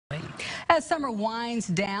As summer winds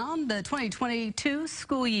down, the 2022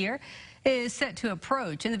 school year is set to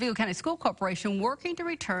approach, and the Vigo County School Corporation working to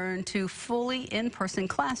return to fully in-person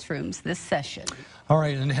classrooms this session. All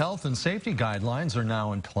right, and health and safety guidelines are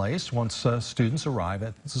now in place once students arrive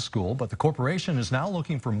at the school, but the corporation is now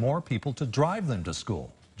looking for more people to drive them to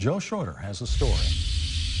school. Joe Schroeder has a story.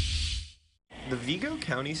 The Vigo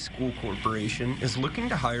County School Corporation is looking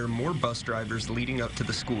to hire more bus drivers leading up to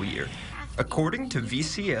the school year. According to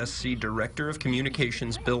VCSC Director of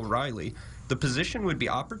Communications Bill Riley, the position would be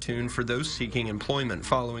opportune for those seeking employment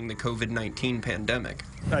following the COVID-19 pandemic.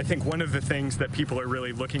 I think one of the things that people are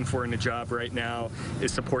really looking for in a job right now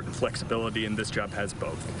is support and flexibility, and this job has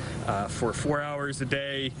both. For 4 hours a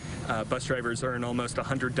day, bus drivers earn almost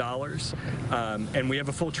 $100, and we have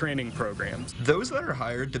a full training program. Those that are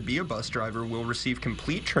hired to be a bus driver will receive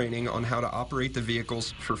complete training on how to operate the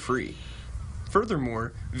vehicles for free.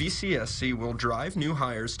 Furthermore, VCSC will drive new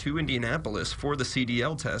hires to Indianapolis for the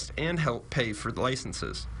CDL test and help pay for the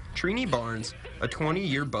licenses. Trini Barnes, a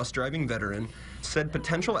 20-year bus driving veteran, said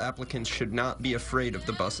potential applicants should not be afraid of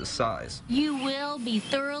the bus's size. You will be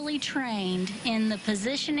thoroughly trained in the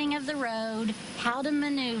positioning of the road, how to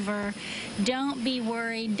maneuver. Don't be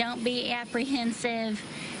worried, don't be apprehensive.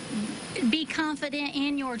 Be confident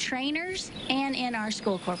in your trainers and in our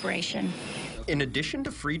school corporation. In addition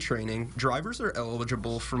to free training, drivers are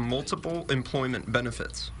eligible for multiple employment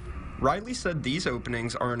benefits. Riley said these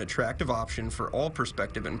openings are an attractive option for all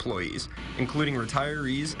prospective employees, including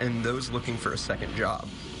retirees and those looking for a second job.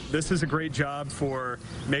 This is a great job for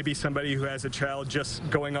maybe somebody who has a child just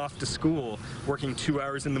going off to school, working 2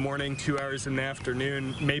 hours in the morning, 2 hours in the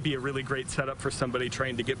afternoon, maybe a really great setup for somebody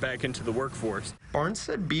trying to get back into the workforce. Barnes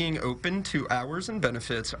said being open to hours and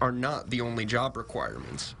benefits are not the only job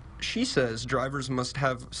requirements. She says drivers must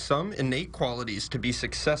have some innate qualities to be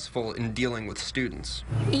successful in dealing with students.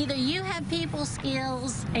 Either you have people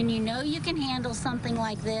skills and you know you can handle something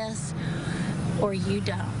like this, or you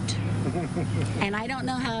don't. And I don't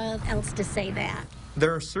know how else to say that.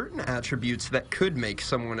 There are certain attributes that could make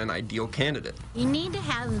someone an ideal candidate. You need to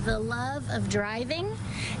have the love of driving,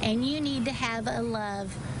 and you need to have a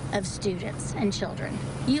love of students and children.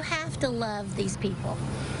 You have to love these people,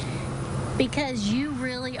 because you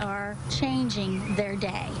really are changing their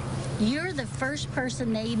day. You're the first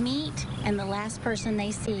person they meet and the last person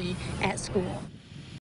they see at school.